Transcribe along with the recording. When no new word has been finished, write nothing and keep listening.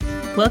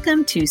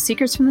Welcome to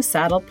Secrets from the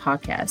Saddle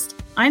podcast.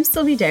 I'm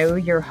Sylvie Dow,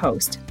 your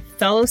host,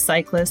 fellow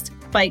cyclist,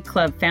 bike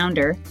club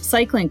founder,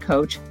 cycling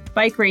coach,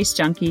 bike race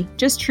junkie,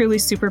 just truly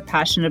super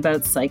passionate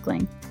about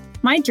cycling.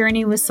 My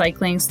journey with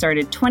cycling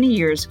started 20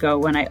 years ago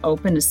when I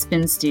opened a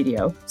spin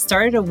studio,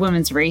 started a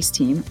women's race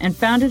team, and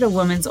founded a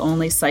women's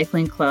only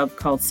cycling club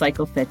called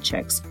Cycle Fit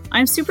Chicks.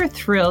 I'm super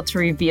thrilled to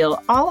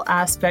reveal all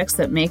aspects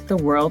that make the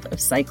world of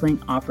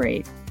cycling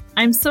operate.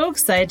 I'm so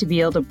excited to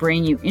be able to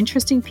bring you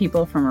interesting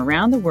people from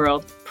around the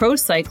world, pro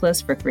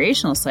cyclists,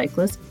 recreational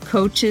cyclists,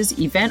 coaches,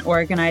 event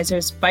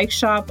organizers, bike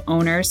shop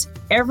owners,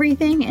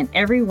 everything and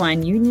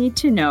everyone you need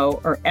to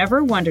know or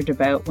ever wondered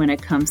about when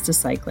it comes to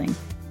cycling.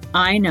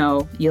 I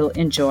know you'll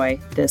enjoy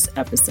this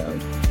episode.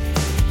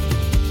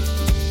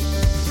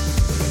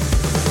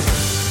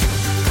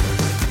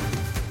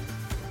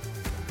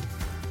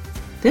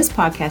 This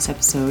podcast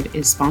episode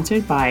is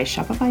sponsored by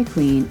Shopify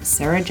Queen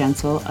Sarah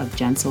Jensel of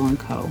Jensel &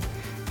 Co.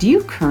 Do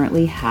you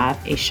currently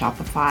have a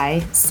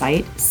Shopify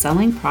site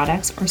selling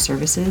products or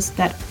services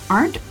that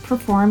aren't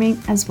performing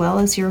as well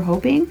as you're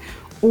hoping?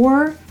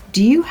 Or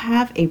do you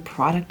have a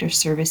product or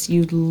service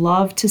you'd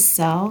love to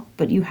sell,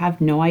 but you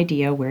have no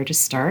idea where to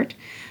start?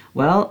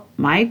 Well,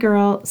 my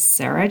girl,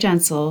 Sarah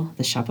Jensel,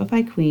 the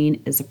Shopify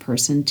Queen, is a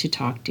person to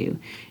talk to.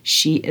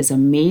 She is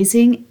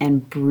amazing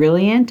and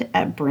brilliant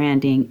at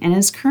branding and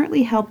is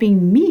currently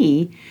helping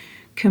me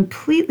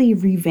completely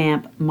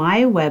revamp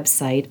my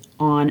website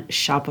on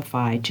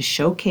Shopify to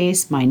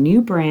showcase my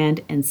new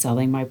brand and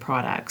selling my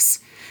products.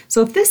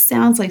 So if this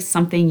sounds like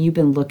something you've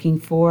been looking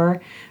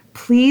for,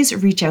 please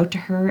reach out to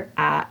her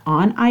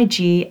on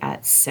IG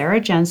at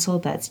Sarah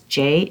Jensel, that's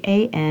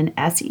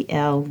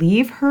Jansel.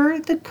 Leave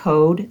her the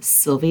code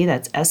Sylvie,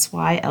 that's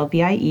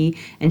Sylvie,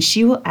 and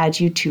she will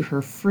add you to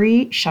her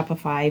free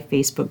Shopify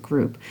Facebook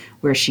group,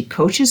 where she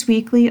coaches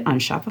weekly on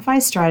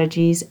Shopify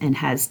strategies and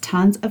has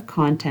tons of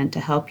content to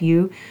help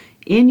you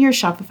in your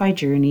Shopify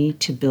journey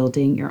to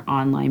building your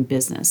online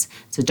business.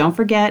 So don't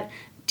forget,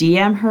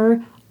 DM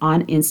her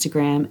on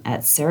Instagram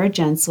at Sarah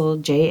Jensel,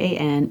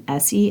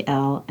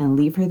 Jansel, and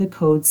leave her the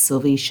code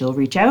Sylvie. She'll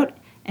reach out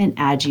and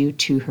add you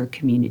to her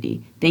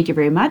community. Thank you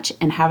very much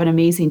and have an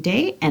amazing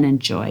day and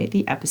enjoy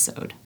the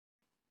episode.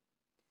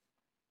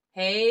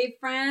 Hey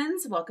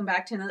friends, welcome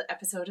back to another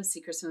episode of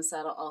Secrets from the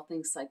Saddle, All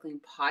Things Cycling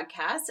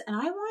podcast. And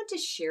I want to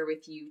share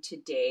with you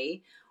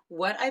today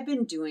what I've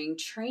been doing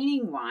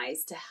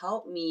training-wise to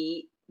help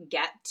me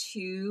get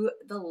to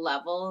the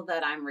level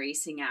that I'm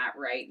racing at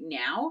right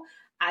now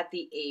at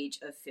the age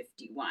of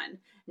 51.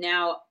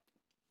 Now,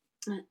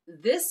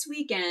 this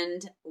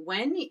weekend,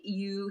 when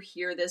you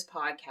hear this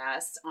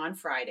podcast on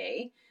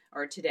Friday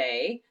or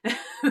today,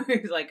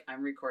 like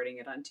I'm recording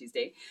it on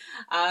Tuesday,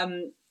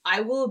 I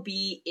will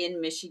be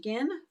in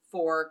Michigan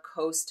for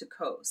Coast to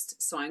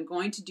Coast. So I'm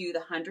going to do the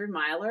 100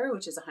 miler,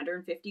 which is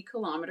 150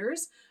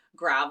 kilometers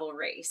gravel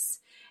race.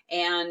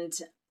 And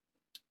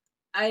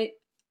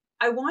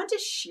I want to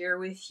share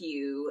with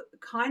you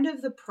kind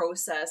of the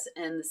process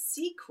and the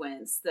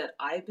sequence that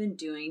I've been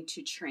doing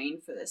to train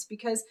for this,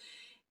 because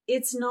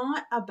it's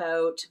not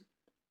about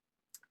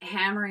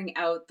hammering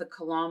out the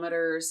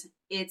kilometers.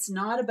 It's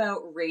not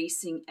about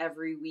racing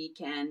every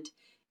weekend.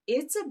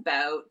 It's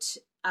about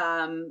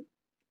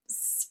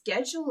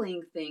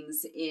scheduling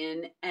things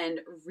in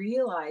and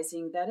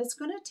realizing that it's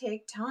going to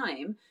take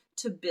time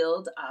to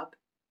build up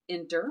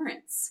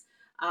endurance,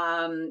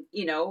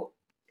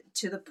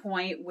 to the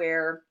point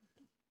where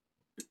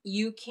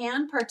you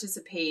can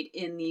participate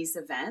in these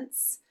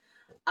events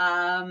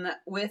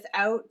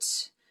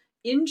without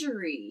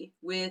injury,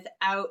 with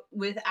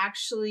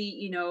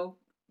actually,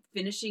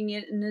 finishing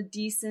it in a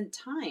decent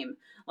time.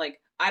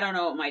 Like, I don't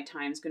know what my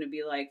time's going to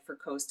be like for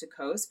Coast to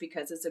Coast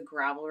because it's a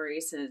gravel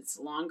race and it's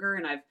longer.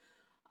 And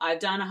I've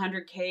done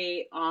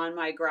 100K on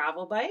my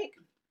gravel bike,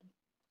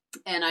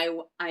 and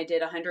I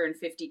did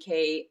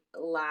 150K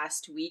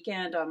last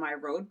weekend on my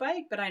road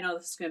bike, but I know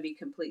this is going to be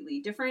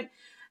completely different.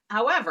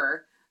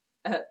 However,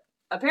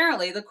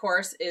 apparently the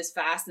course is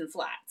fast and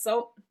flat,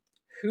 so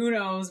who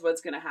knows what's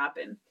going to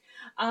happen.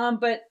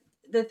 But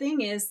the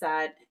thing is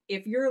that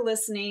if you're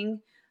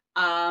listening,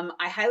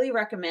 I highly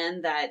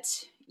recommend that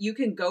you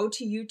can go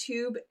to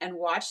YouTube and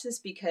watch this,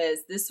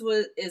 because this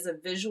is a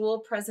visual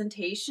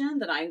presentation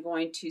that I'm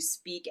going to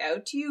speak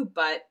out to you,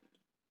 but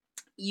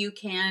you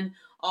can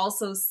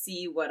also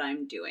see what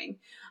I'm doing.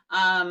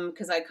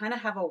 Because I kind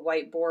of have a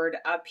whiteboard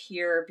up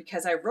here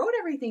because I wrote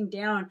everything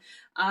down,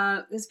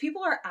 because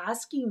people are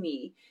asking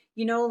me,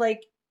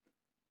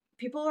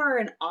 people are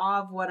in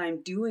awe of what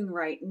I'm doing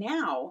right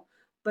now.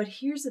 But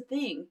here's the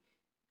thing.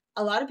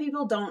 A lot of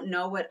people don't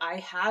know what I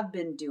have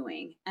been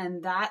doing.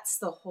 And that's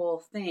the whole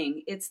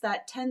thing. It's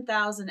that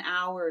 10,000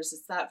 hours.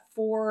 It's that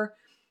four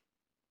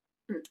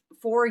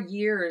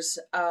years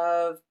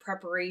of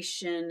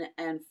preparation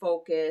and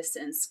focus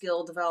and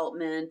skill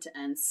development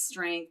and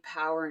strength,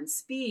 power, and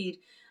speed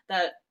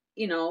that,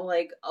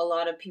 a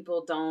lot of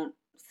people don't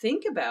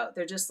think about.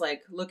 They're just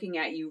like looking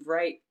at you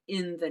right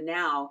in the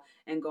now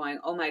and going,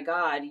 oh my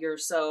God, you're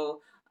so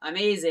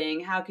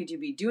amazing. How could you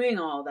be doing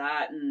all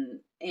that?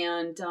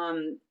 And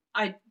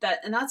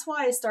that's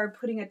why I started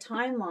putting a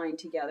timeline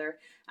together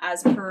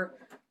as per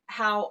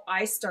how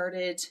I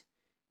started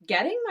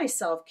getting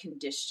myself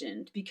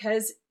conditioned,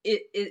 because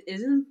it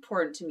is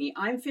important to me.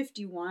 I'm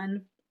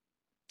 51.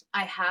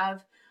 I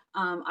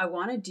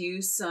want to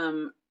do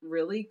some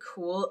really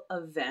cool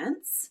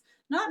events,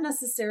 not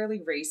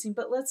necessarily racing,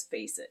 but let's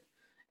face it,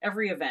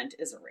 every event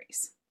is a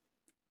race.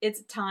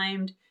 It's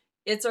timed,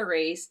 it's a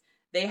race.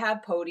 They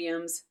have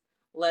podiums.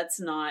 Let's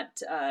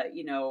not,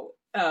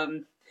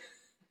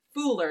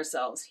 fool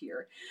ourselves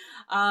here.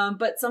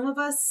 But some of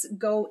us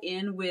go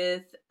in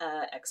with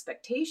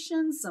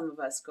expectations. Some of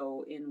us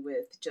go in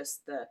with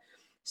just the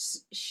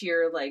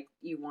sheer, like,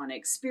 you want to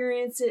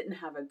experience it and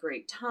have a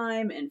great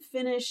time and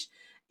finish.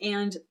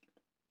 And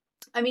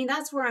I mean,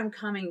 that's where I'm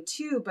coming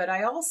to, but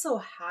I also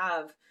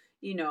have,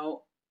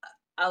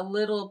 a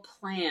little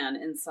plan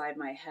inside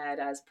my head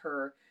as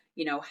per,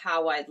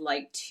 how I'd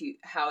like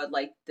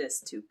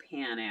this to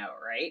pan out,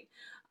 right?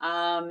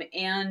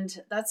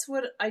 And that's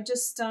what I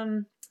just,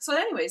 so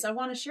anyways, I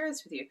want to share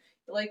this with you.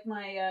 Like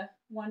my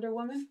Wonder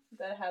Woman,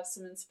 that have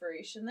some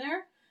inspiration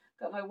there.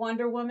 Got my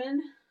Wonder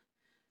Woman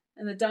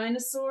and the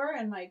dinosaur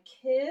and my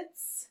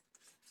kids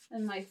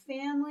and my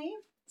family.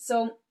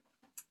 So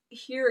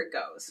here it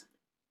goes.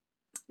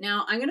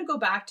 Now I'm going to go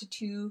back to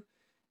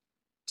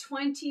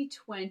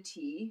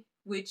 2020,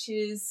 which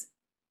is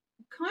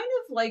kind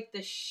of like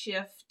the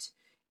shift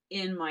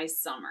in my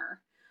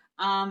summer.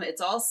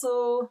 It's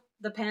also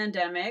the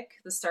pandemic,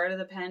 the start of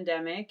the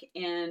pandemic,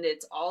 and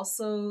it's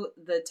also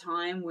the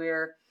time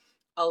where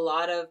a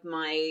lot of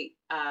my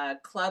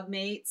club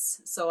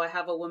mates, so I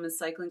have a women's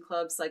cycling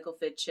club, Cycle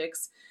Fit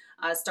Chicks,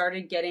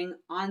 started getting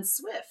on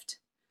Swift.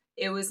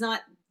 It was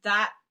not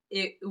that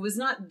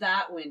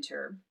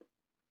winter,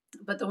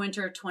 but the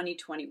winter of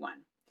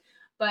 2021.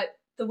 But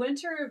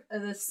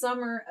the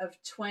summer of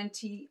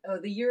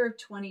the year of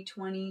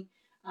 2020,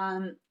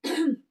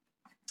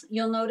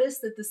 you'll notice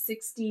that the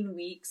 16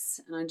 weeks,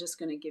 and I'm just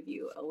going to give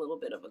you a little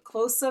bit of a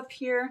close-up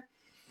here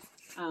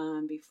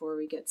before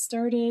we get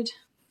started,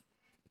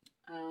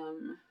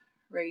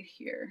 right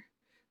here.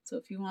 So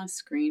if you want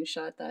to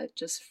screenshot that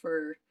just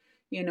for,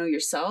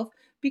 yourself,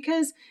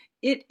 because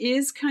it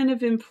is kind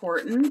of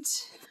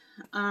important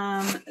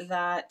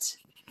that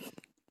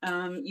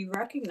you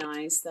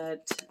recognize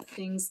that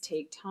things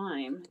take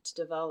time to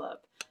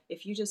develop.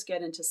 If you just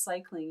get into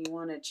cycling, you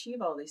want to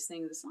achieve all these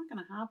things, it's not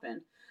going to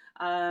happen.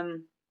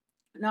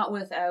 Not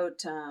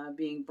without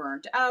being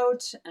burnt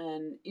out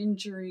and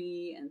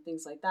injury and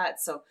things like that.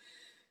 So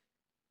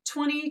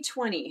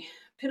 2020,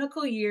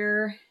 pinnacle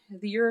year,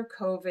 the year of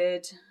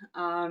COVID.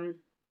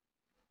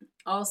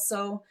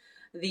 Also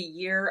the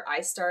year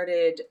I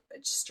started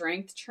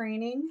strength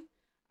training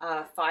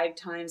 5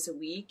 times a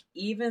week,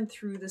 even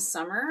through the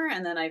summer.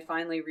 And then I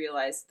finally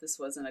realized this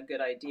wasn't a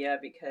good idea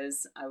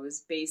because I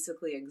was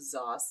basically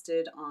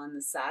exhausted on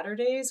the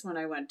Saturdays when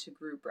I went to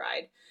group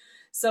ride.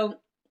 So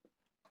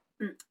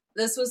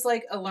this was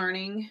like a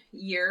learning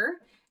year,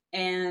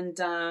 and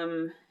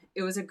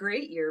it was a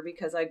great year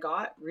because I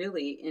got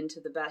really into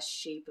the best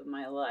shape of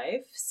my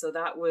life. So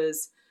that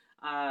was,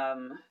 I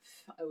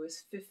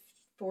was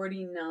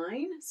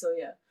 49. So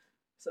yeah,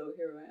 so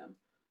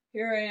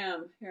here I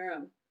am,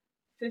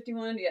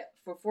 51, yeah,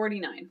 for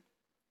 49.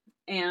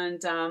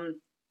 And so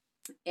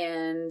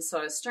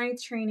I was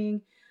strength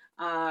training,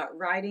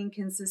 riding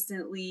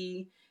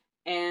consistently.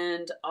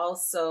 And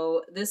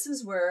also this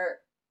is where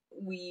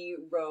we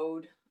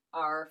rode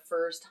our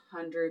first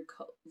 100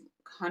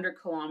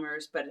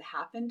 kilometers, but it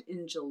happened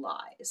in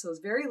July. So it was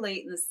very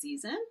late in the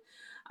season.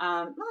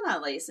 Well,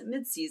 not late, it's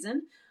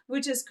mid-season,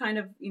 which is kind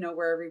of,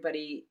 where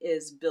everybody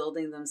is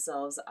building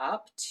themselves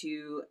up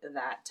to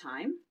that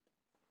time.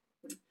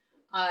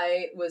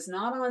 I was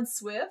not on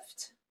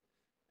Swift.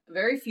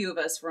 Very few of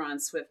us were on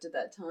Swift at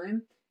that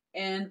time.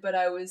 But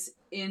I was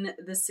in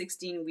the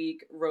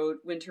 16-week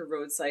winter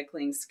road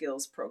cycling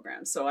skills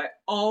program. So I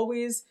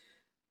always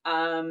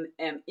am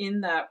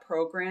in that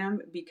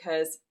program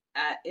because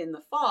in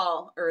the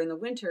fall or in the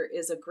winter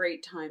is a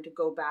great time to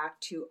go back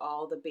to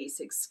all the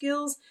basic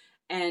skills,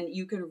 and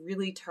you can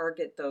really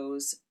target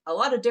those, a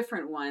lot of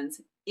different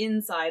ones,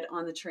 inside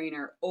on the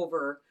trainer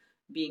over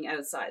being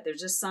outside. There's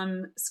just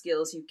some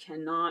skills you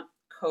cannot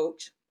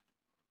coach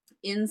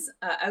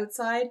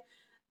outside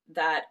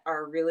that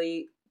are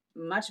really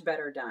much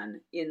better done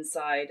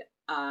inside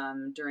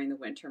during the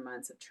winter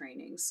months of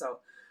training. So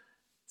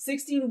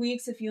 16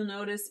 weeks, if you'll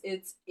notice,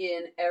 it's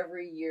in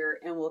every year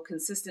and will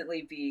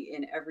consistently be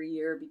in every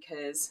year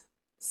because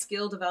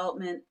skill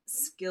development,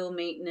 skill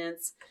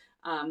maintenance,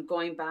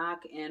 going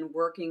back and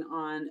working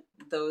on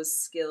those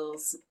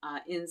skills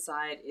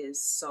inside is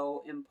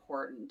so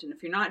important. And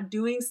if you're not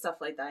doing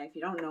stuff like that, if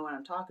you don't know what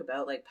I'm talking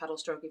about, like pedal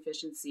stroke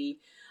efficiency,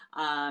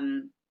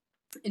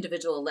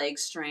 individual leg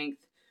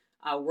strength,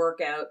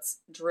 workouts,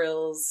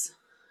 drills,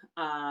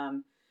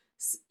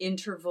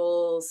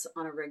 intervals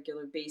on a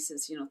regular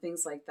basis,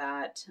 things like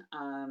that,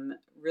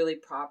 really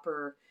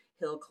proper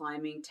hill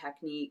climbing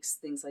techniques,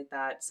 things like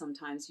that.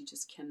 Sometimes you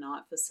just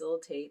cannot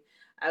facilitate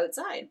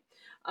outside.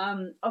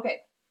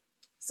 Okay,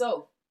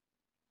 so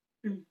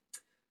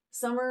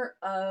Summer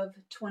of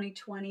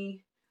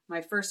 2020,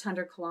 my first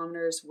 100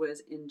 kilometers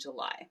was in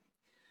July.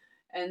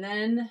 And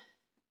then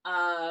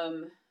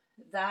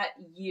that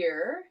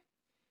year,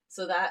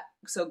 so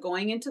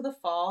going into the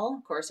fall,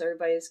 of course,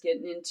 everybody's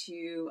getting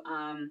into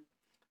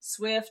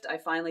Swift. I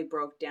finally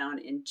broke down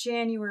in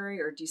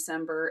January or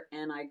December,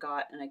 and I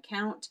got an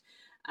account.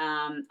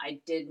 I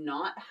did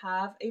not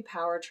have a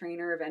power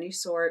trainer of any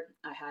sort.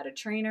 I had a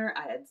trainer,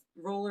 I had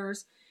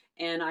rollers,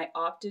 and I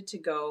opted to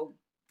go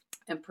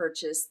and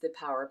purchase the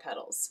power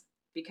pedals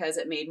because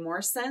it made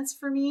more sense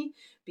for me,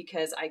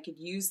 because I could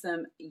use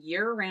them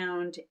year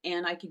round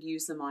and I could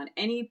use them on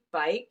any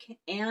bike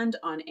and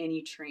on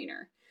any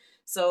trainer.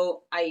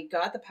 So I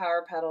got the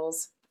power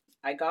pedals,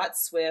 I got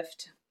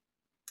Swift,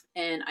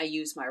 and I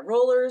used my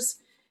rollers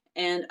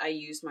and I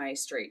used my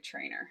straight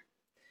trainer.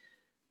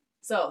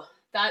 So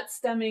that's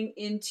stemming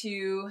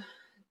into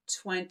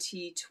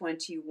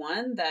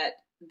 2021,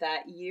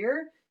 that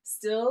year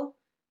still.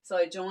 So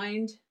I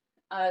joined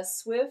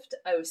Swift.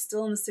 I was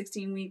still in the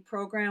 16-week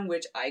program,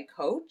 which I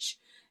coach,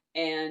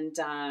 and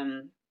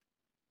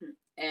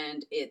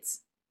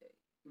it's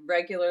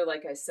regular.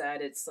 Like I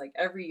said, it's like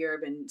every year.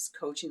 I've been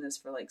coaching this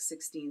for like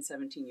 16,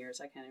 17 years.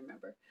 I can't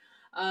remember.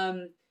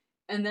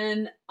 And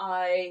then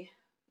I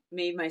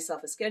made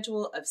myself a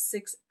schedule of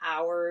 6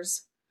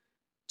 hours,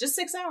 just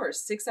 6 hours,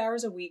 6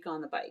 hours a week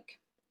on the bike.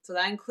 So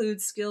that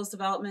includes skills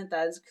development,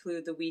 that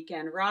includes the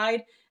weekend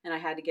ride, and I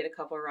had to get a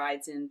couple of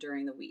rides in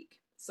during the week.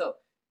 So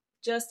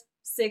just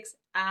 6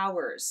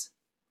 hours,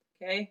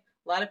 okay?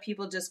 A lot of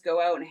people just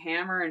go out and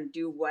hammer and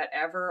do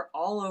whatever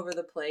all over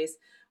the place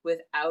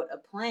without a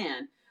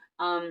plan.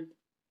 And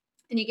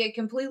you get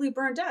completely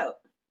burnt out,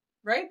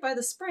 right? By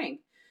the spring.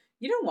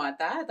 You don't want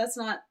that. That's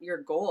not your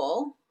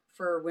goal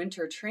for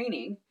winter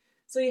training.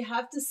 So you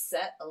have to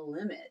set a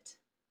limit.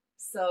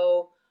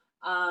 So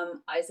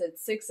I said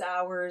 6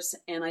 hours,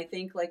 and I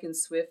think like in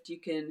Swift, you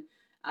can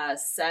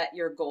set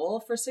your goal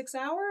for 6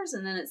 hours,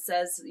 and then it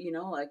says, you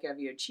know, like, have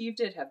you achieved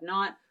it, have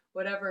not,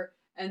 whatever.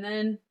 And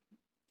then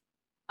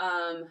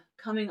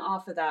coming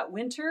off of that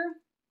winter,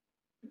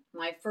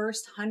 my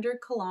first 100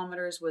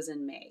 kilometers was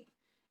in May,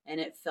 and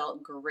it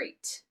felt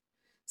great.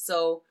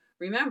 So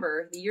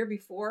remember, the year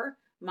before,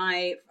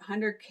 my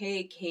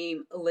 100K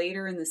came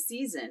later in the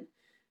season.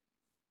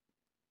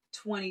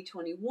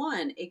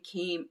 2021, it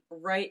came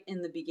right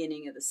in the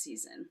beginning of the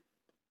season,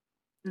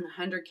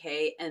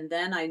 100K. And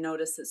then I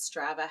noticed that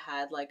Strava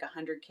had like a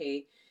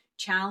 100K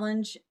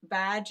challenge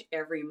badge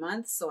every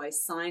month. So I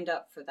signed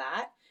up for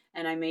that,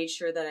 and I made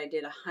sure that I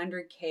did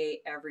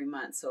 100K every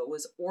month. So it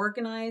was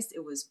organized,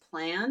 it was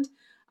planned.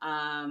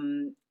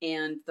 And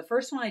the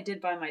first one I did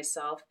by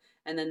myself,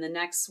 and then the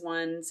next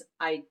ones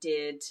I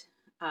did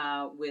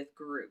with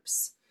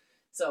groups.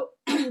 So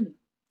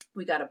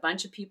we got a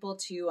bunch of people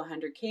to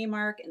 100K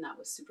mark, and that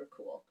was super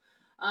cool.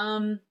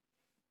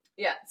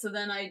 Yeah, so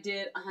then I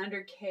did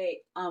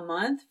 100K a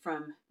month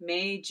from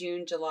May,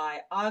 June,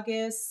 July,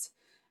 August.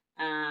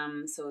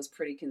 So it was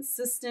pretty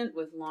consistent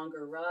with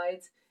longer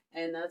rides.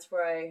 And that's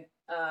where I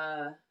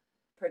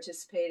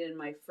participated in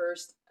my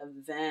first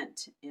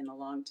event in a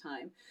long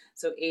time.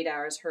 So 8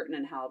 hours Hurton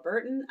and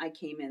Halliburton. I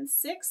came in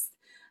 6th.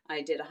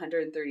 I did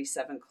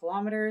 137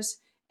 kilometers,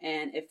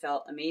 and it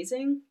felt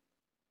amazing.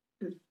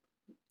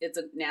 It's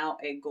now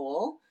a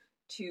goal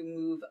to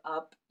move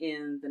up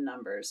in the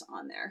numbers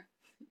on there.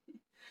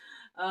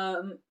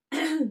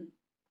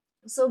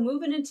 So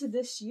moving into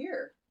this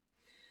year.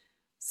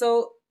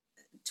 So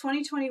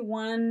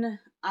 2021,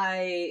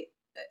 I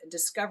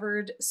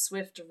discovered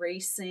Swift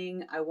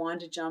racing. I wanted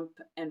to jump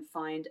and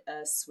find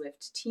a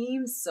Swift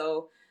team.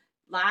 So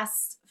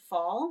last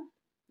fall,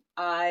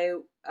 I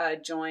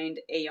joined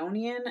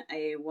Aonian,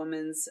 a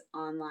women's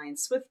online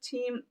Swift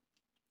team,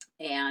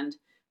 and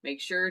make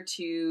sure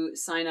to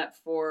sign up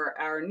for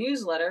our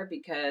newsletter,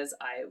 because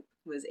I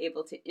was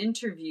able to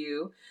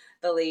interview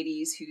the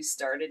ladies who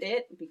started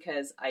it,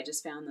 because I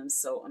just found them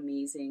so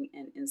amazing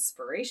and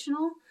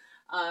inspirational.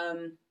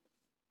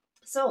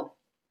 So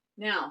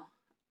now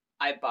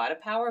I bought a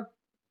power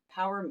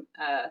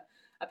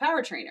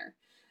trainer.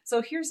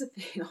 So here's the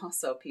thing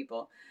also,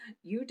 people,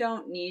 you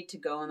don't need to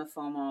go on the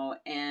FOMO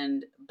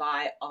and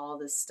buy all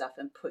this stuff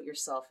and put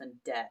yourself in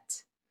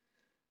debt.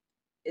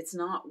 It's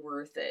not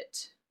worth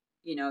it.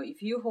 You know,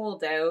 if you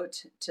hold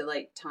out to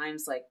like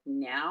times like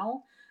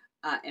now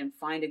and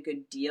find a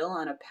good deal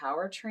on a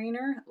power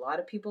trainer, a lot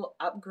of people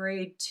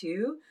upgrade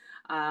too.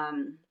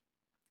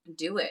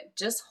 Do it.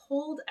 Just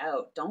hold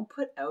out. Don't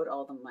put out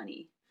all the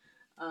money.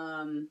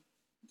 And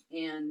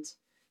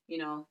you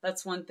know,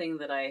 that's one thing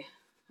that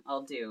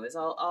I'll do is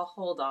I'll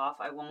hold off.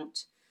 I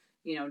won't,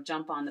 you know,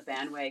 jump on the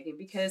bandwagon,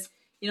 because,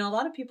 you know, a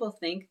lot of people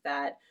think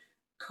that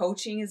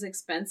coaching is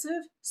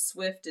expensive,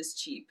 Swift is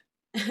cheap.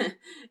 And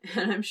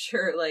I'm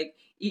sure like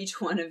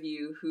each one of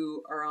you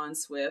who are on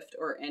Swift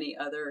or any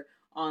other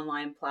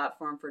online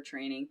platform for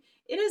training,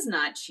 it is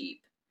not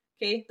cheap.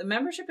 Okay. The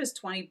membership is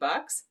 $20,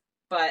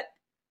 but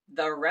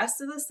the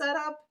rest of the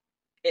setup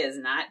is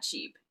not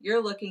cheap.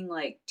 You're looking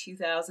like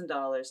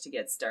 $2,000 to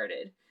get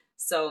started.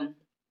 So,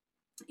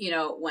 you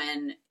know,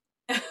 when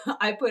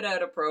I put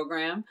out a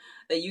program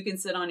that you can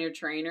sit on your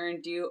trainer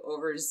and do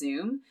over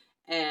Zoom,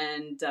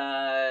 and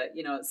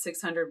it's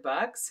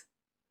 $600,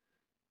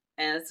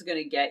 and it's going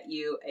to get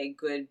you a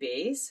good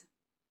base.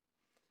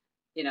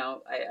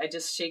 I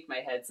just shake my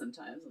head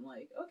sometimes. I'm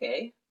like,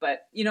 okay.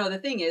 But, the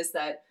thing is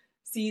that,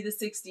 see, the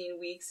 16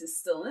 weeks is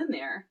still in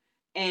there.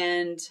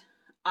 And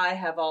I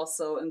have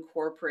also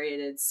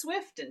incorporated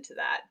Swift into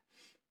that.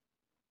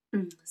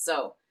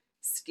 So,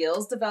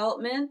 skills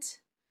development,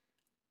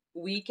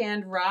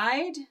 weekend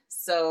ride,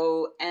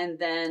 and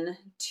then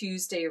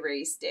Tuesday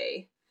race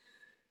day.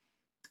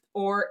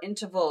 Or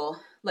interval,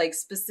 like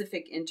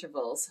specific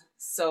intervals.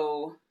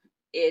 So,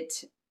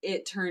 it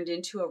turned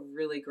into a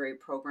really great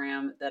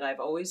program that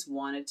I've always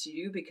wanted to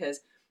do,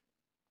 because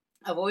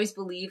I've always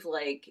believed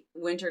like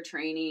winter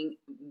training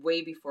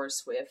way before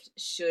Swift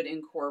should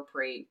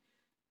incorporate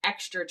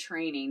extra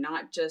training,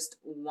 not just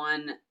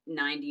one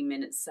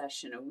 90-minute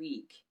session a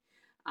week.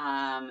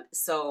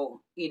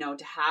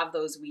 To have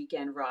those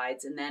weekend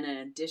rides and then an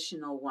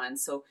additional one.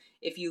 So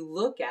if you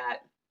look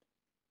at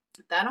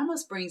that,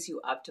 almost brings you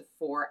up to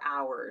 4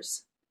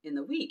 hours in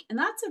the week. And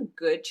that's a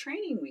good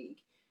training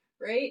week,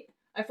 right?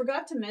 I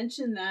forgot to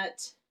mention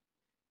that.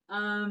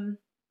 I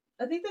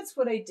think that's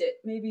what I did.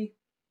 Maybe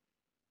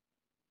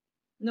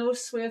no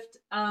Swift.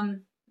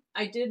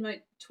 I did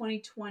my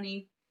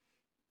 2020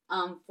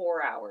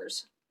 4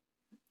 hours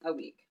a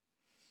week.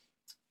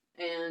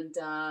 And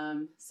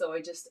so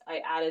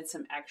I added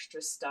some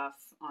extra stuff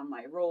on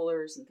my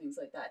rollers and things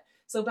like that.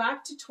 So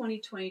back to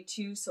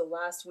 2022. So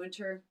last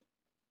winter,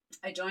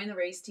 I joined the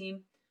race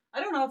team. I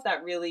don't know if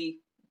that really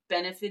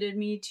benefited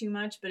me too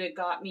much, but it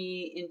got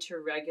me into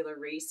regular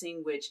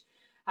racing, which,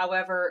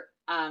 however,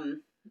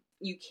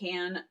 you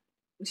can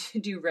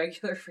do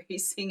regular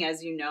racing,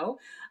 as you know,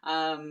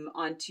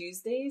 on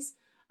Tuesdays.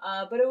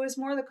 But it was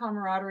more the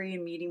camaraderie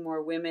and meeting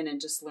more women and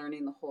just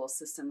learning the whole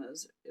system. It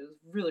was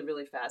really,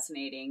 really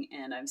fascinating,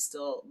 and I'm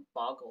still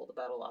boggled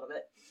about a lot of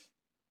it.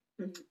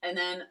 And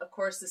then, of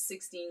course, the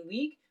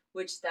 16-week,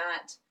 which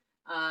that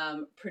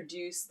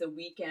produced the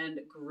weekend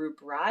group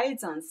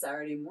rides on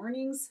Saturday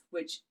mornings,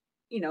 which,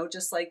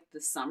 just like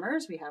the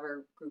summers, we have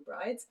our group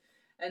rides.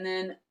 And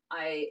then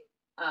I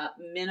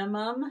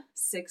minimum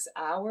 6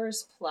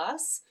 hours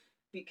plus,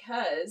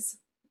 because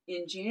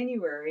in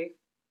January,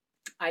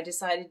 I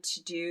decided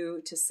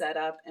to set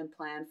up and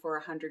plan for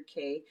a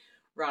 100K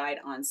ride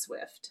on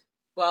Swift.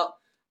 Well,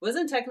 it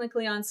wasn't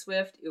technically on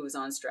Swift, it was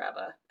on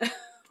Strava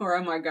or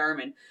on my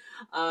Garmin.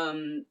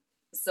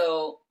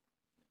 So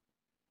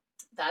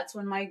that's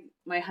when my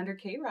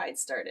 100K ride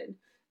started.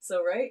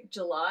 So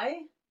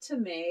July to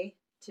May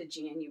to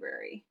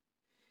January.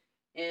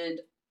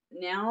 And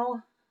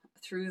now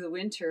through the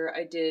winter,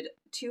 I did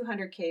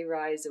 200K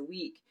rides a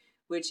week,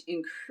 which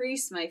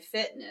increased my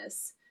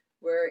fitness.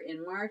 Where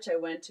in March, I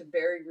went to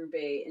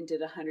Barrie-Roubaix and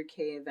did a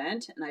 100K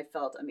event, and I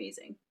felt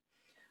amazing.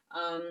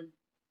 And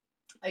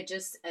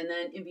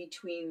then in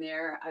between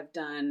there, I've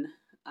done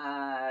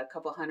a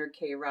couple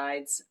 100K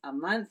rides a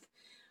month,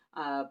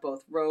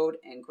 both road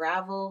and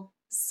gravel,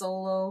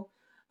 solo,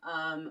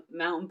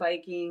 mountain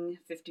biking,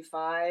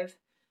 55.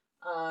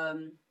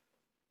 And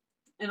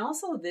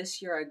also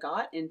this year I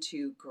got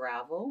into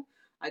gravel.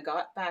 I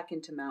got back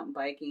into mountain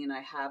biking, and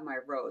I have my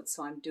road.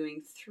 So I'm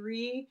doing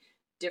 3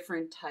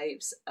 different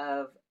types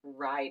of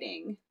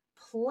riding.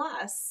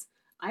 Plus,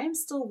 I am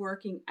still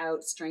working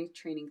out strength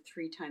training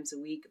 3 times a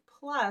week.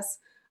 Plus,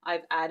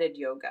 I've added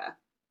yoga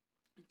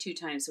 2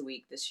 times a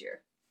week this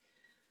year,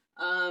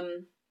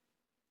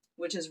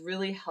 which is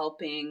really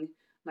helping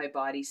my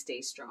body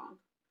stay strong.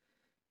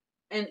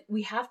 And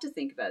we have to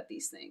think about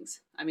these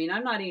things. I mean,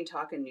 I'm not even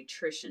talking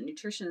nutrition.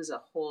 Nutrition is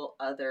a whole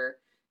other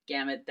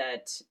gamut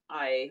that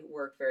I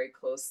work very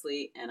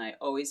closely, and I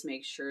always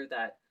make sure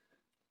that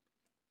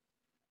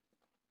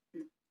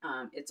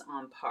it's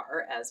on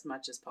par as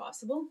much as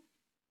possible.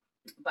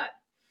 But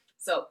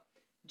so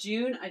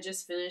June, I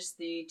just finished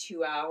the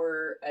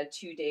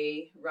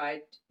 2-day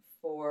ride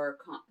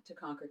to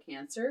conquer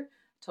cancer.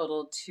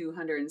 Total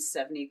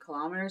 270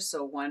 kilometers,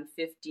 so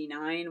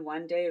 159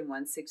 one day and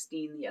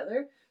 116 the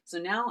other. So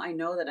now I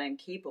know that I'm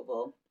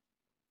capable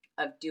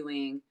of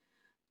doing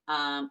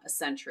a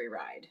century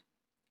ride,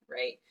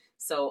 right?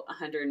 So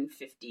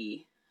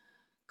 150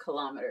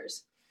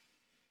 kilometers.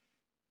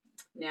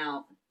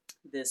 Now,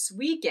 this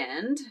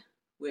weekend,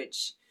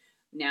 which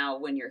now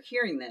when you're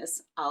hearing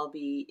this, I'll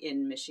be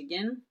in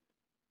Michigan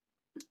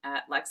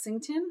at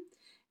Lexington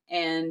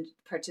and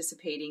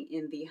participating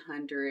in the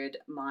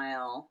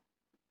 100-mile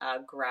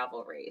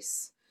gravel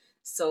race.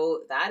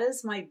 So that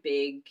is my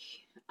big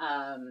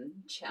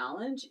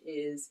challenge,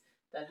 is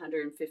that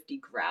 150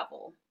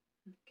 gravel.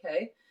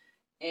 Okay.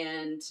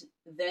 And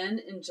then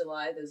in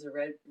July, there's a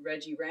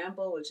Reggie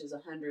Ramble, which is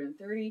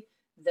 130.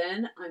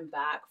 Then I'm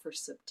back for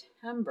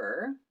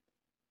September,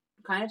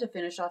 kind of to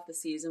finish off the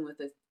season with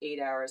the 8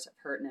 hours of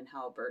Hurton and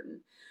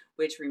Halliburton,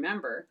 which,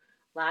 remember,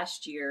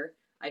 last year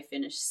I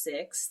finished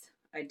 6th.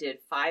 I did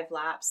 5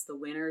 laps. The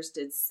winners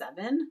did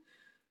 7.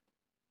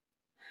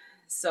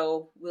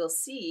 So we'll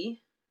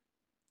see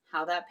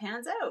how that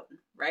pans out,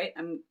 right?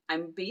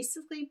 I'm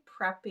basically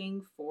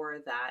prepping for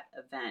that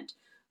event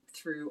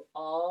through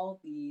all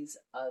these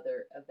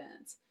other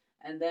events.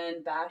 And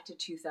then back to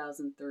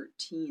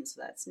 2013,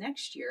 so that's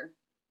next year.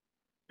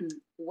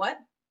 What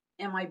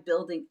am I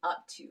building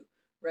up to,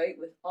 right?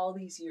 With all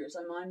these years,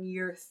 I'm on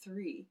year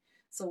 3.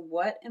 So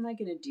what am I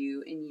going to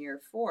do in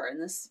year 4?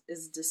 And this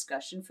is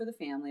discussion for the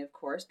family, of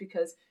course,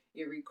 because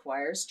it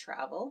requires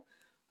travel.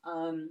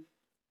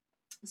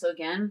 So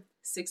again,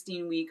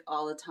 16-week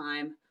all the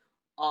time,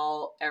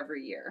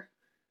 every year.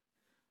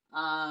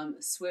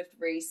 Swift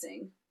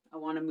racing. I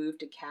want to move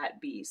to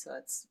Cat B, so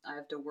I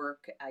have to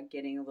work at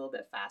getting a little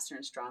bit faster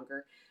and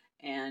stronger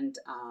and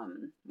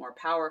more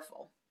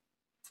powerful.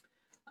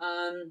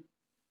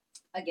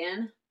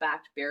 Again,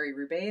 back to Barry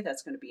Roubaix.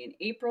 That's going to be in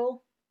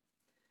April.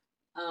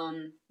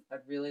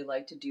 I'd really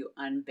like to do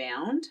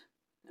Unbound,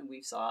 and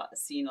we've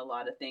seen a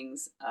lot of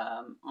things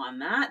on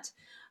that.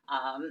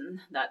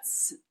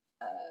 That's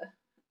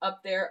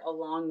up there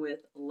along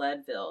with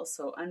Leadville.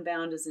 So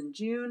Unbound is in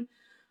June,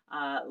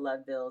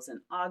 Leadville is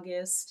in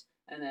August,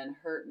 and then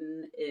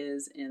Hurton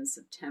is in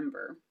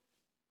September.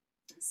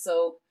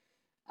 So,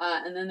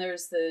 and then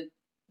there's the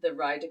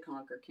Ride to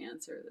Conquer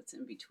Cancer that's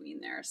in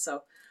between there.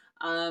 So,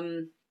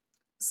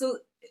 so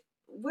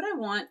what I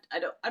want,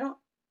 I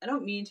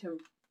don't mean to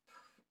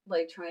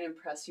like try and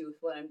impress you with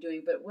what I'm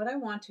doing, but what I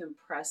want to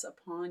impress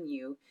upon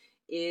you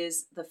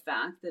is the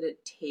fact that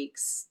it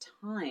takes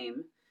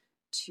time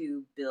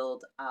to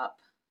build up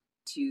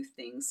to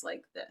things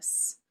like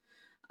this.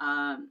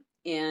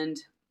 And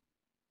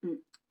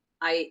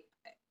I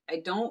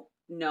don't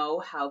know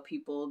how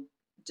people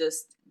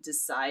just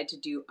decide to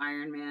do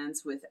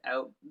Ironmans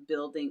without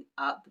building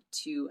up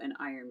to an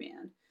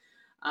Ironman.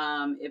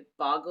 It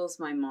boggles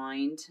my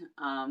mind,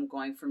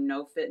 going from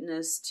no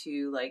fitness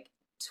to like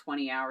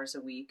 20 hours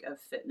a week of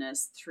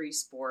fitness, 3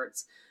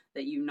 sports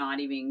that you not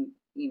even,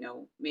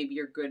 maybe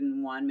you're good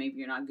in one, maybe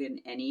you're not good in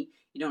any.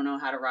 You don't know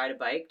how to ride a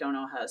bike, don't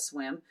know how to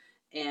swim.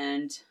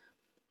 And,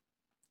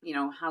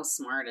 how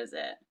smart is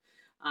it?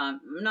 I'm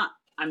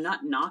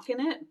not knocking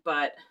it,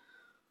 but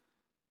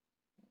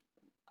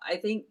I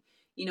think,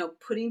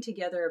 putting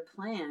together a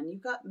plan,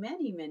 you've got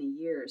many, many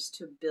years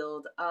to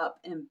build up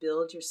and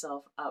build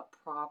yourself up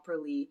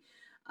properly,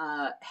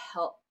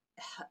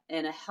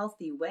 in a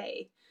healthy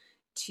way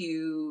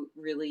to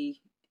really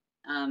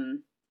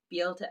be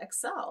able to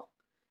excel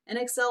and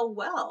excel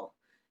well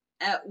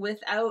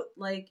without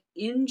like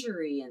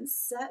injury and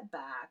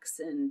setbacks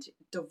and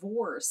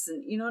divorce.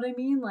 And you know what I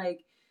mean?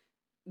 Like,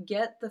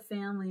 get the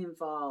family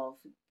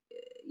involved,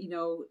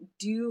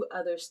 do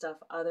other stuff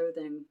other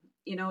than,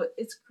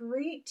 it's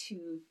great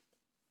to,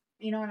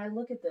 and I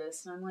look at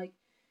this and I'm like,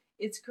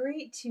 it's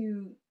great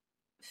to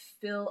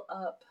fill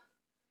up,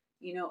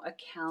 a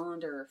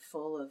calendar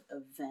full of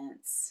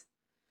events,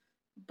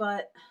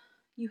 but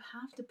you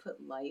have to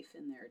put life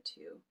in there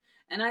too.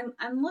 And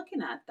I'm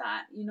looking at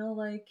that,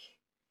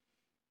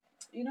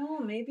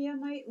 maybe I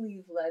might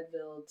leave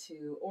Leadville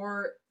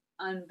or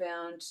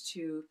Unbound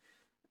to,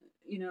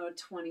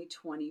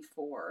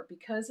 2024,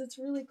 because it's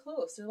really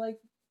close. They're like,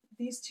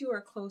 these two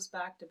are close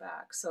back to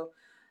back. So,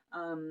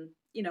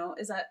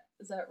 is that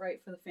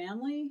right for the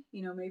family?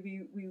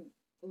 Maybe we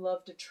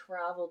love to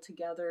travel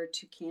together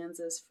to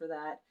Kansas for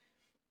that.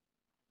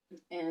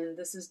 And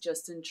this is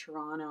just in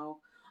Toronto.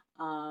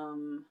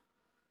 I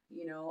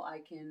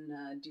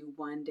can do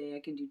 1 day, I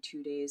can do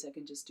 2 days, I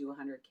can just do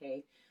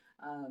 100K.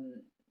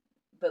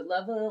 But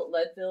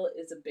Leadville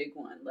is a big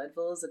one.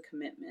 Leadville is a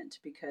commitment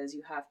because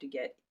you have to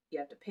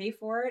pay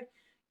for it,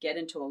 get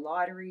into a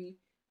lottery,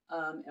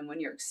 and when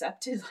you're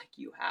accepted, like,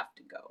 you have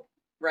to go,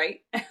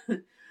 right?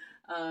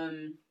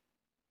 And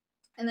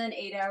then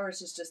 8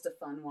 hours is just a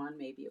fun one.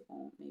 Maybe it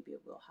won't, maybe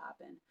it will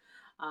happen.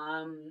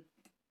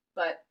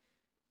 But,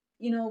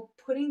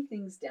 putting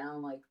things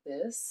down like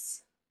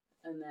this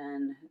and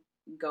then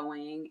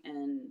going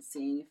and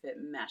seeing if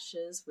it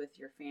meshes with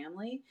your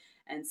family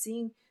and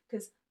seeing,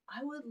 because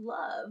I would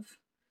love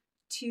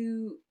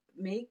to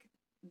make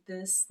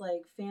this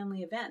like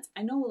family event.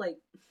 I know, like,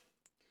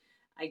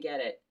 I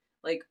get it.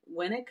 Like,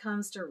 when it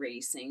comes to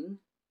racing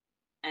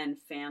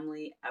and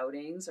family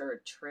outings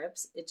or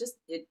trips, it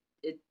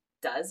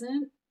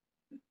doesn't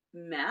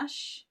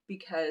mesh,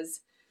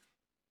 because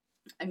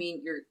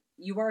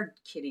you are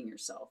kidding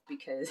yourself,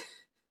 because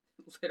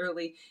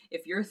literally,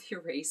 if you're the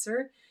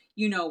racer,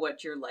 you know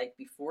what you're like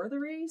before the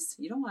race.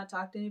 You don't want to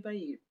talk to anybody.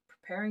 You're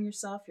preparing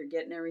yourself. You're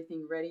getting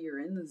everything ready. You're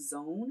in the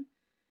zone.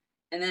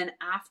 And then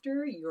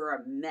after, you're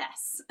a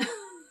mess.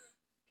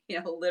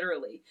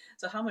 Literally.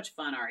 So how much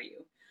fun are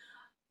you?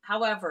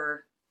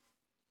 However,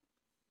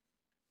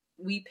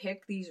 we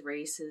pick these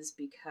races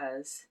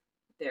because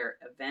they're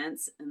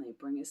events and they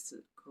bring us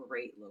to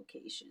great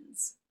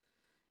locations.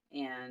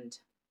 And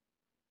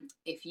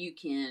if you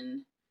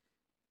can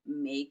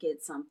make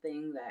it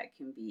something that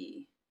can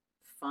be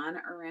fun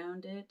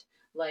around it,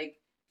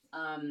 like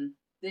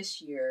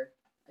this year,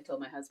 I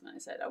told my husband, I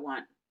said, I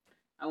want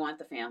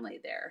the family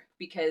there,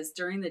 because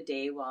during the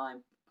day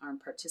while I'm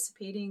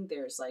participating,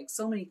 there's like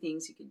so many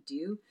things you could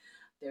do.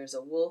 There's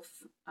a wolf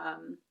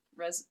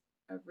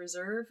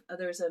reserve.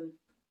 There's a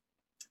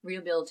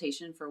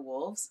rehabilitation for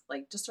wolves,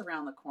 like just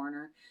around the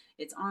corner.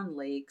 It's on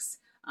lakes.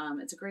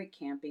 It's a great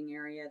camping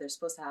area. They're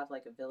supposed to have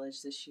like a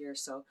village this year,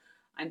 so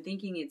I'm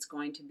thinking it's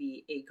going to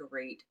be a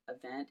great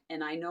event.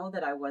 And I know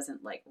that I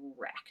wasn't like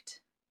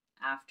wrecked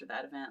after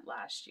that event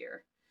last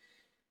year,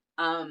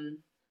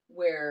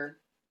 where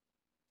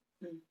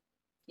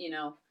you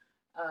know,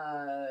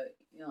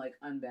 like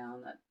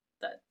Unbound,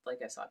 that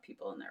like I saw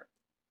people in there.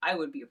 I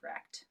would be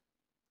wrecked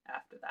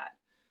after that.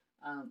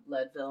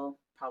 Leadville,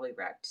 probably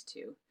wrecked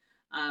too.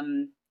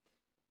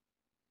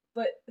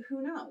 But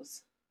who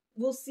knows?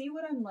 We'll see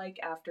what I'm like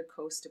after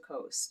Coast to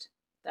Coast.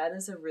 That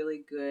is a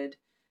really good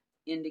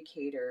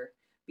indicator,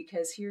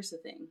 because here's the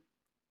thing.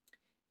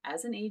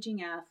 As an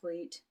aging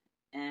athlete,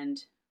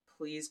 and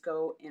please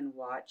go and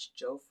watch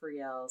Joe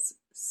Friel's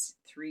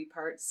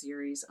 3-part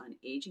series on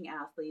aging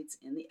athletes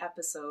in the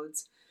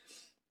episodes,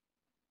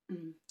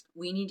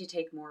 we need to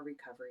take more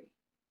recovery.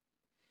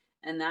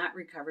 And that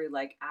recovery,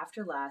 like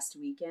after last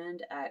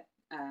weekend at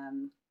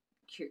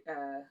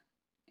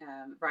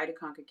Ride a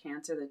Conquer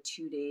Cancer, the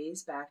 2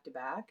 days back to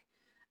back,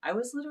 I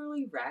was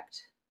literally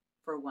wrecked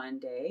for one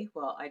day.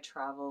 Well, I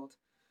traveled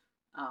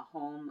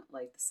home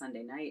like the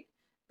Sunday night,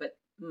 but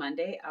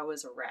Monday I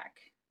was a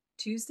wreck.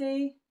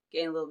 Tuesday,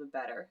 getting a little bit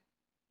better.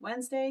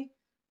 Wednesday,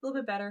 a little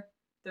bit better.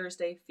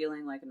 Thursday,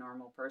 feeling like a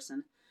normal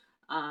person.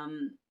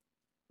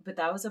 But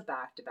that was a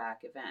back-to-back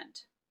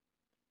event,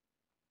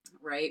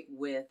 right,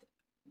 with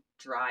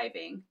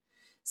driving.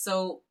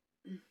 So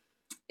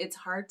it's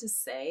hard to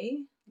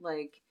say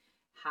like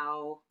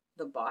how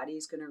the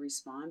body's going to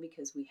respond,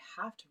 because we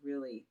have to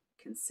really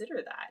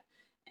consider that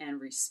and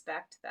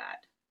respect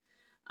that.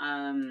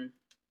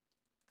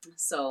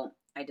 So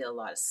I did a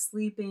lot of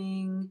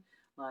sleeping,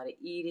 a lot of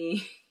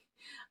eating,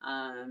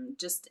 and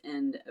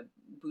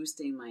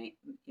boosting my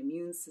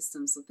immune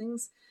system. So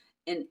things,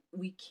 and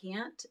we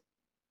can't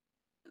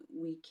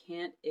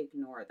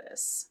ignore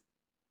this.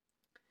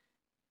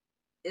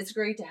 It's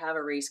great to have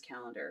a race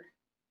calendar,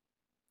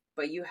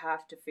 but you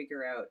have to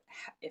figure out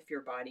if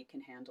your body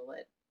can handle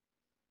it.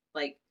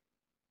 Like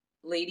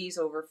ladies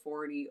over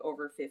 40,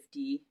 over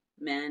 50,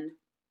 men,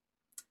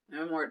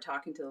 I'm more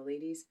talking to the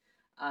ladies,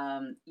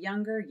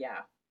 younger,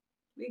 yeah,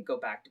 we could go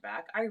back to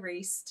back. I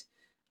raced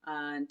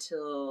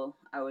until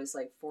I was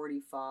like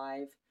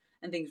 45,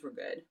 and things were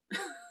good.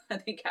 I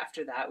think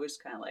after that was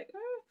kind of like,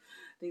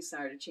 things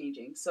started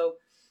changing. So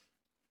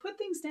put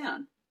things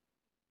down.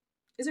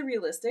 Is it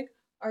realistic?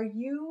 Are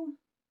you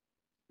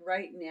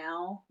right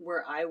now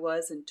where I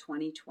was in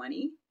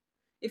 2020?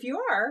 If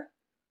you are,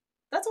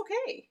 that's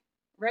okay,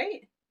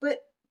 right? But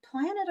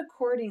plan it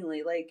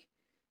accordingly. Like,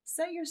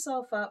 set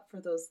yourself up for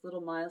those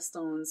little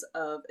milestones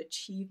of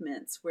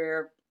achievements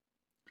where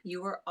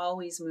you are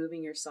always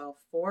moving yourself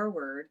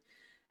forward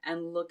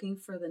and looking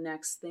for the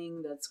next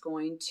thing that's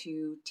going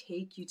to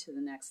take you to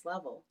the next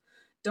level.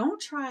 Don't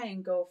try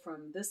and go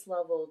from this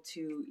level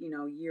to,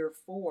 year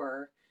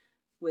 4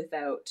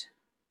 without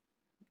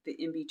the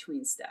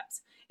in-between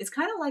steps. It's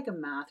kind of like a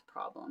math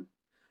problem,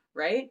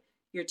 right?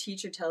 Your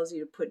teacher tells you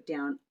to put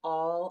down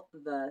all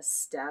the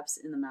steps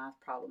in the math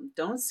problem.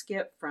 Don't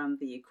skip from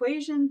the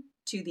equation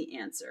to the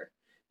answer,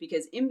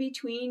 because in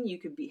between you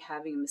could be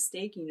having a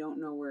mistake and you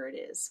don't know where it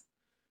is,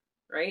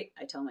 right?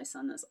 I tell my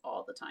son this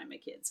all the time, my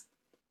kids.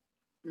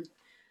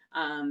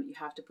 You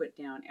have to put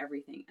down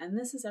everything, and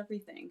this is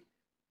everything.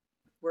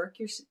 Work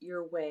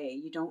your way.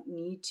 You don't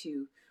need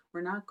to.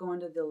 We're not going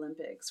to the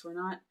Olympics. We're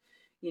not,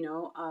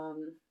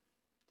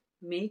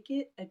 make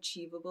it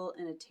achievable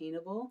and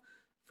attainable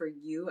for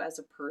you as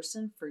a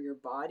person, for your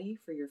body,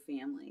 for your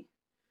family,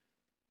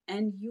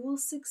 and you will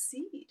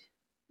succeed.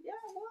 Yeah,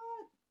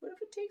 what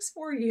if it takes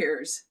 4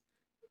 years?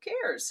 Who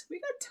cares? We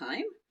got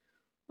time.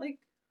 We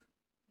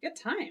got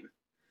time.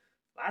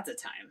 Lots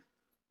of time.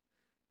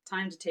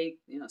 Time to take,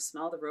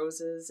 smell the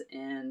roses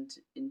and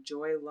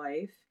enjoy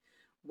life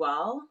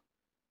while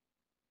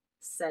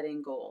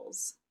setting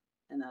goals.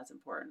 And that's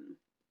important.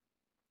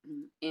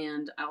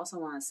 And I also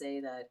want to say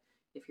that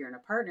if you're in a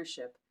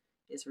partnership,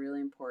 it's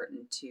really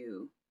important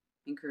to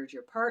encourage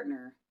your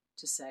partner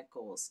to set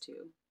goals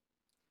too.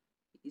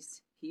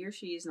 He or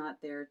she is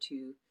not there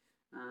to,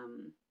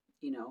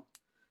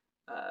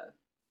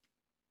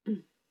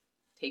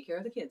 take care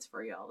of the kids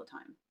for you all the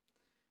time,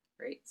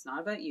 right? It's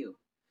not about you.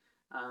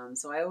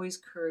 So I always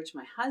encourage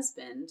my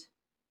husband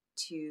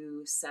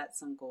to set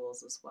some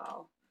goals as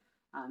well.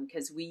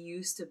 Because we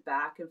used to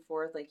back and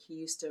forth, like he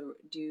used to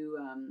do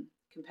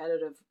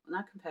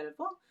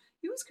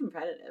he was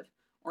competitive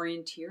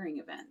orienteering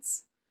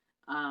events.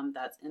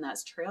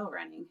 That's trail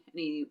running. And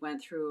he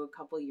went through a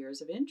couple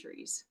years of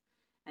injuries,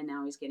 and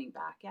now he's getting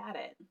back at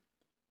it.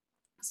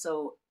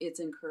 So it's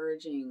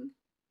encouraging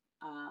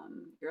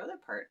your other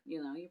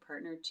your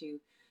partner to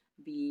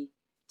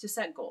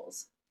set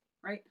goals,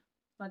 right?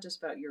 It's not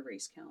just about your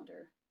race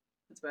calendar.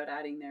 It's about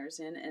adding theirs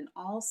in, and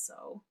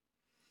also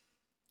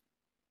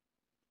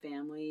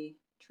family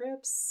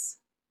trips,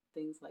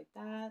 things like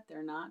that.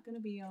 They're not going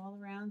to be all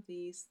around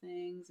these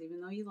things, even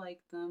though you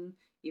like them,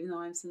 even though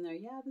I'm sitting there,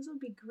 yeah, this will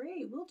be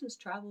great. We'll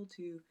just travel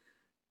to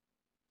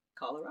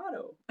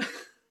Colorado.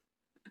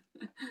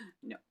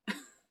 No.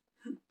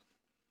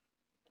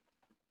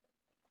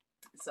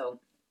 So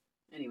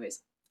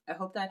anyways, I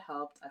hope that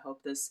helped. I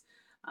hope this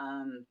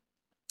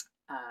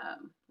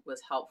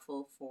was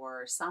helpful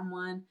for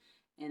someone.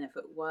 And if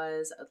it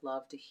was, I'd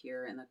love to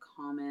hear in the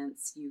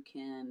comments. You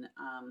can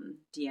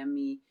DM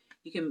me.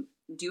 You can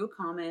do a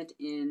comment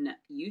in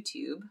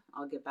YouTube.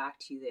 I'll get back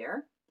to you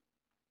there.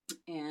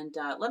 And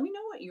let me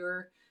know what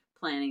you're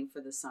planning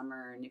for the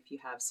summer and if you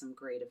have some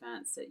great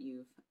events that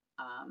you've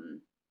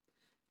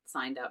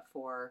signed up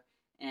for.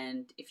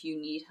 And if you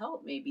need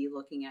help, maybe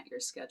looking at your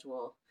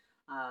schedule,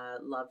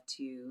 love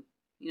to,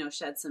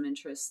 shed some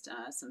interest,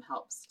 some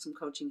help, some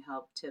coaching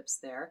help tips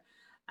there.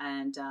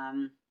 And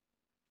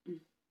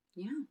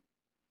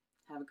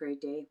have a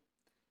great day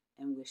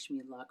and wish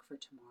me luck for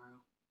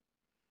tomorrow.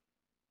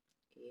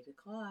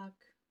 8:00,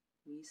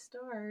 we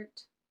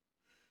start.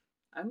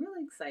 I'm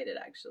really excited,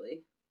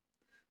 actually.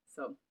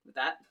 So with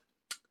that,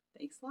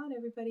 thanks a lot,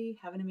 everybody.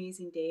 Have an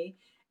amazing day.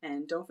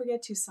 And don't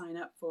forget to sign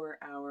up for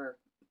our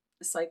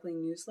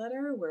cycling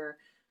newsletter where,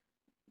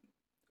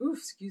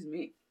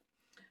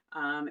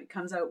 it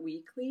comes out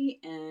weekly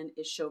and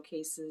it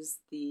showcases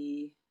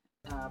the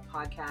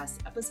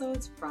podcast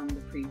episodes from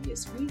the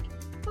previous week,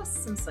 plus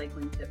some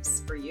cycling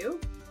tips for you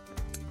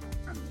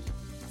from me.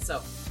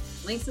 So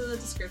links in the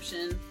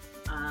description,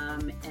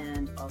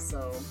 and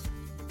also,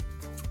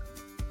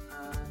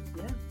 I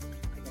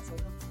guess I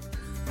will.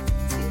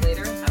 See you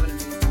later. Have an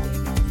amazing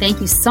day.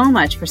 Thank you so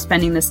much for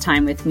spending this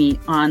time with me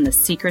on the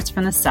Secrets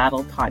from the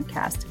Saddle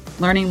podcast,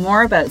 learning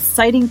more about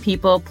sighting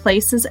people,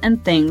 places,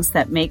 and things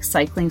that make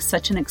cycling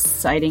such an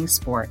exciting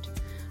sport.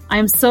 I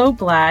am so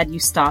glad you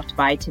stopped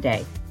by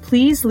today.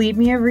 Please leave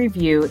me a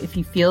review if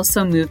you feel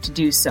so moved to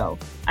do so.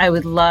 I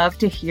would love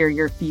to hear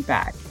your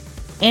feedback.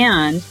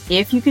 And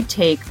if you could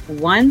take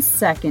 1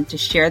 second to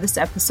share this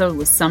episode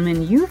with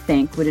someone you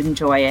think would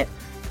enjoy it,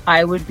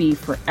 I would be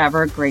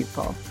forever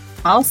grateful.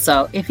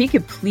 Also, if you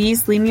could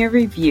please leave me a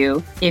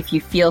review if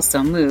you feel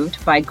so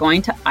moved by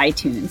going to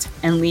iTunes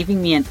and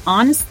leaving me an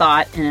honest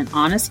thought and an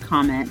honest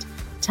comment,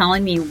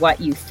 telling me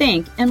what you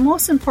think, and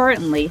most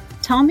importantly,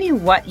 tell me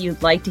what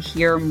you'd like to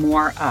hear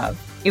more of.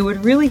 It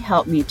would really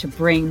help me to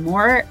bring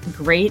more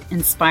great,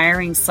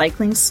 inspiring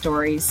cycling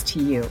stories to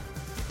you.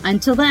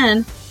 Until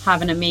then,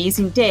 have an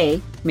amazing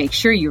day. Make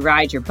sure you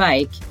ride your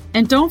bike.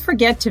 And don't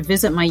forget to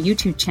visit my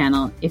YouTube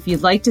channel if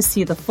you'd like to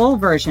see the full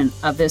version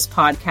of this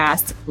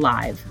podcast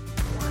live.